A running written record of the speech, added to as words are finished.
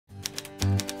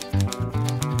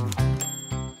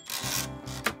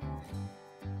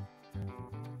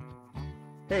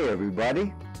Hey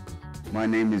everybody, my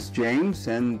name is James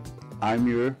and I'm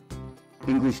your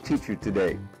English teacher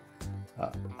today.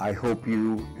 I hope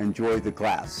you enjoy the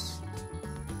class.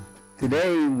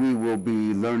 Today we will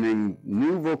be learning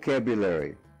new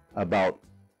vocabulary about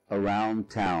around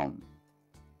town.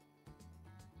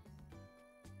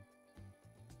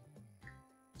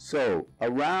 So,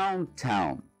 around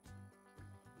town.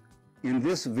 In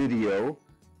this video,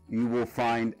 you will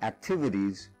find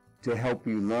activities to help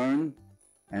you learn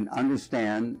and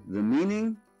understand the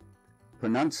meaning,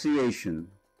 pronunciation,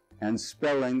 and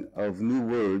spelling of new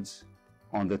words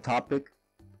on the topic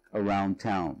around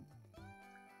town.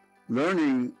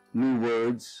 Learning new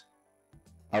words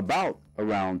about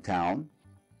around town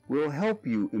will help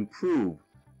you improve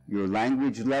your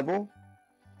language level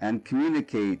and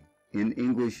communicate in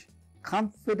English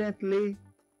confidently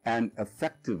and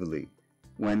effectively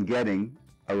when getting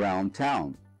around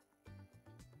town.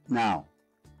 Now,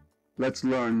 let's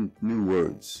learn new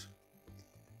words.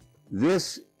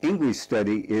 This English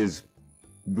study is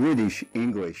British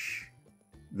English.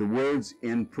 The words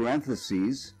in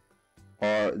parentheses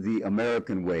are the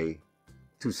American way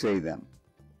to say them.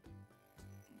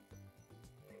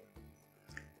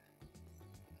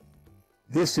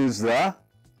 This is the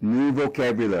new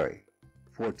vocabulary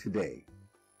for today.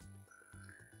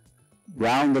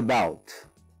 Roundabout,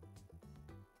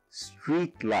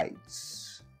 street lights,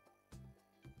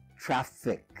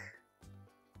 traffic,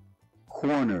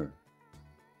 corner,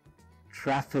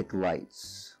 traffic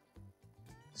lights,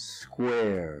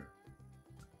 square,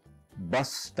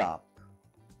 bus stop,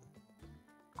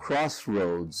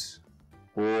 crossroads,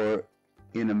 or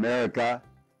in America,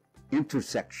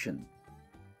 intersection,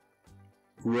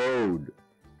 road,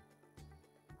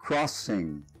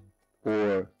 crossing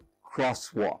or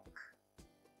crosswalk,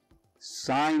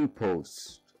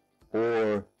 signpost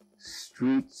or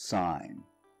street sign,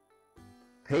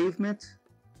 pavement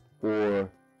or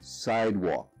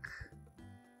sidewalk.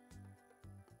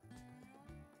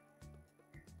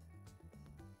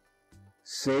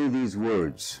 Say these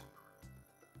words.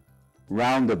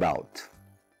 Roundabout.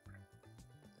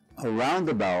 A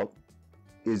roundabout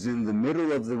is in the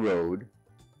middle of the road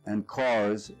and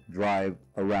cars drive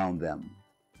around them.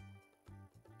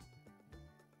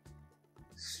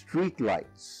 Street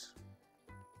lights.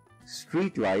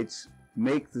 Street lights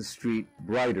make the street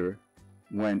brighter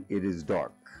when it is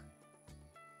dark.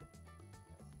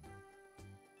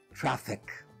 Traffic.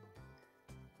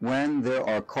 When there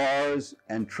are cars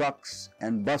and trucks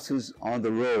and buses on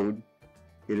the road,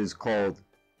 it is called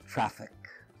traffic.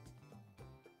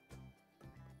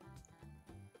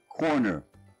 Corner.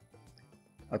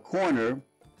 A corner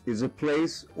is a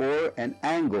place or an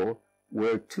angle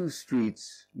where two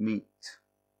streets meet.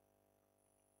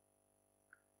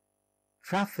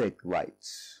 Traffic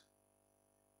lights.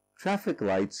 Traffic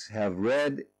lights have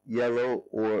red, yellow,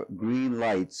 or green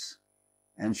lights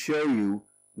and show you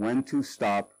when to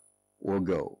stop or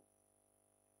go.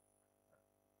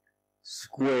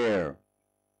 Square.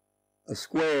 A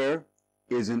square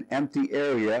is an empty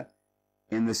area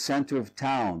in the center of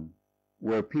town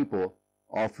where people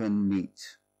often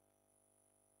meet.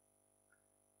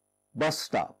 Bus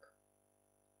stop.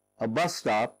 A bus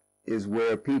stop is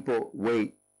where people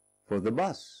wait for the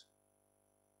bus.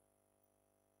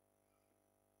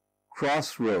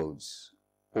 Crossroads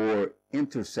or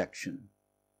intersection.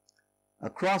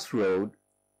 A crossroad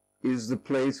is the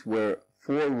place where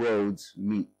four roads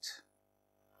meet.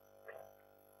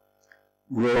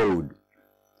 Road.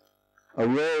 A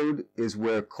road is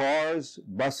where cars,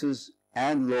 buses,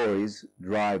 and lorries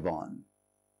drive on.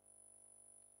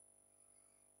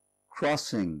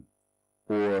 Crossing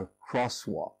or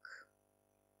crosswalk.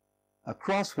 A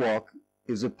crosswalk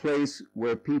is a place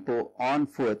where people on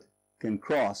foot can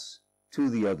cross to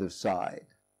the other side.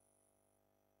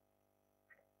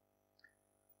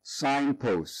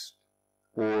 Signpost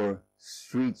or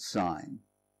street sign.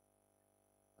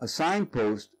 A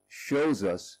signpost shows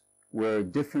us where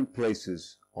different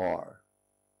places are.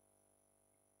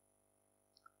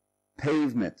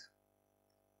 Pavement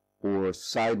or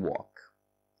sidewalk.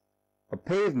 A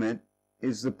pavement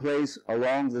is the place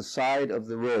along the side of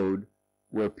the road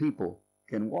where people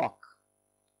can walk.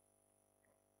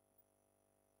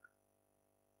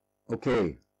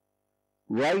 Okay,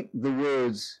 write the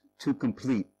words to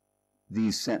complete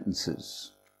these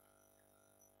sentences.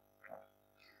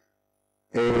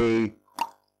 A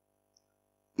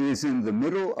is in the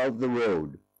middle of the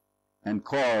road and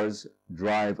cars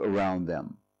drive around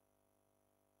them.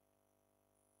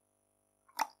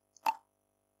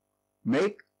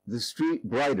 Make the street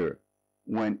brighter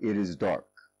when it is dark.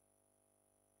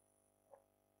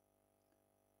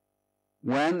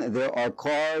 When there are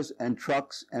cars and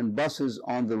trucks and buses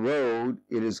on the road,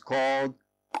 it is called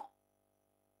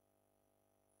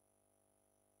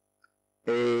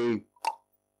a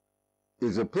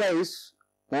place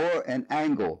or an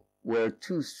angle where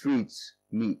two streets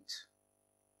meet.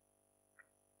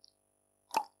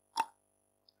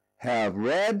 Have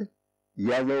red,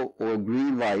 yellow, or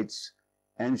green lights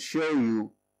and show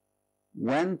you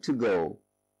when to go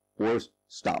or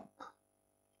stop.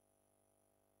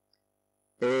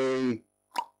 A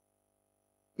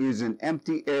is an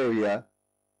empty area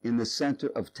in the center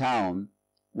of town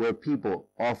where people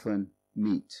often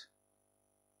meet.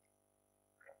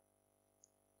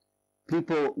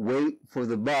 People wait for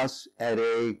the bus at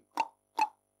a.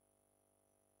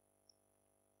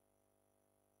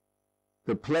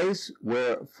 The place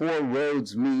where four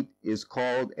roads meet is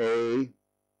called a.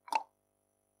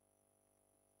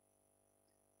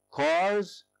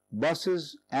 Cars,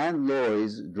 buses, and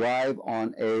lorries drive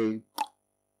on a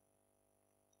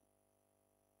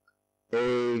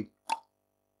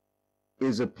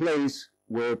is a place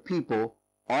where people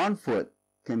on foot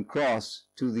can cross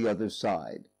to the other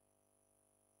side.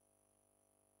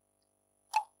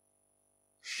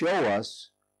 Show us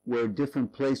where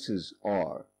different places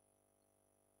are.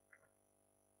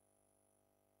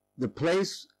 The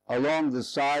place along the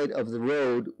side of the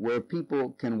road where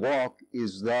people can walk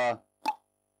is the.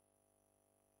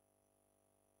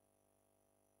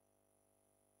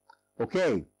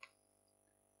 Okay,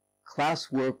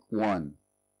 classwork 1.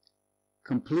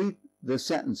 Complete the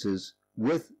sentences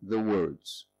with the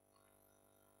words.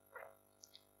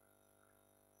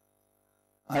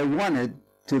 I wanted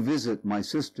to visit my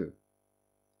sister.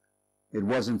 It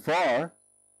wasn't far,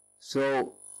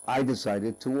 so I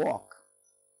decided to walk.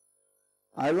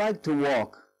 I like to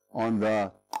walk on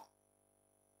the.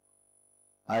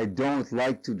 I don't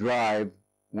like to drive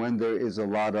when there is a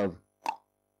lot of.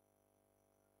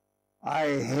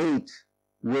 I hate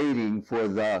waiting for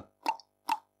the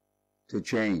to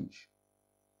change.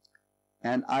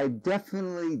 And I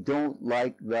definitely don't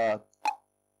like the.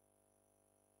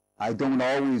 I don't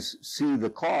always see the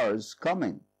cars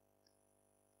coming.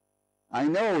 I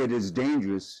know it is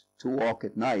dangerous to walk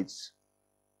at nights.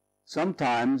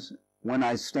 Sometimes when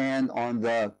I stand on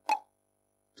the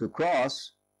to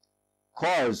cross,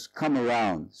 cars come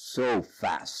around so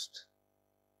fast.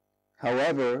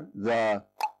 However, the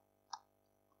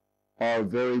are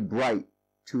very bright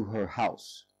to her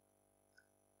house.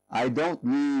 I don't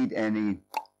need any.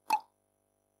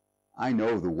 I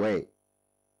know the way.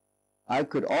 I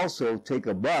could also take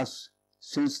a bus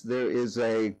since there is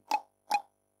a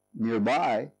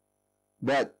nearby,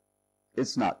 but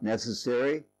it's not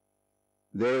necessary.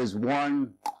 There is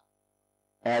one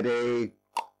at a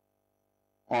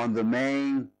on the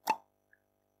main,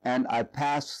 and I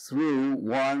pass through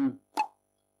one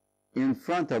in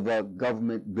front of a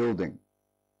government building.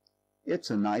 It's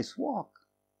a nice walk.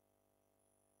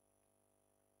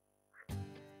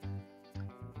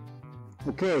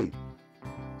 Okay,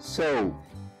 so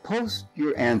post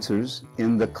your answers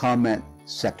in the comment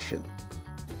section.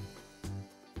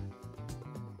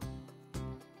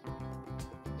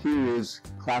 Here is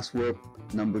classwork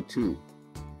number 2.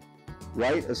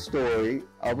 Write a story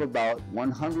of about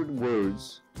 100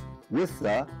 words with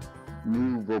the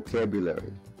new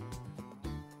vocabulary.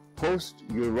 Post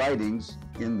your writings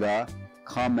in the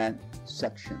comment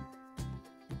section.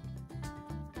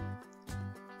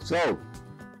 So,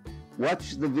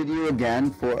 watch the video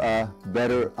again for a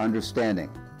better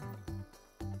understanding.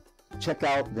 Check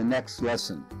out the next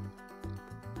lesson.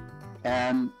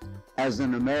 And as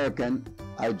an American,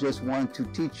 I just want to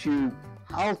teach you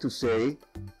how to say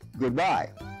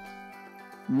goodbye.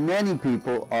 Many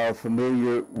people are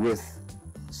familiar with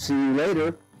see you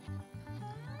later,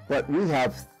 but we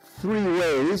have 3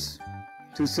 ways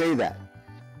to say that.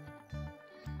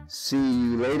 See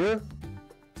you later,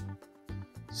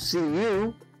 see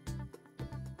you,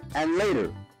 and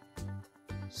later.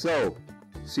 So,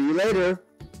 see you later,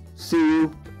 see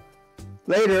you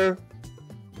later.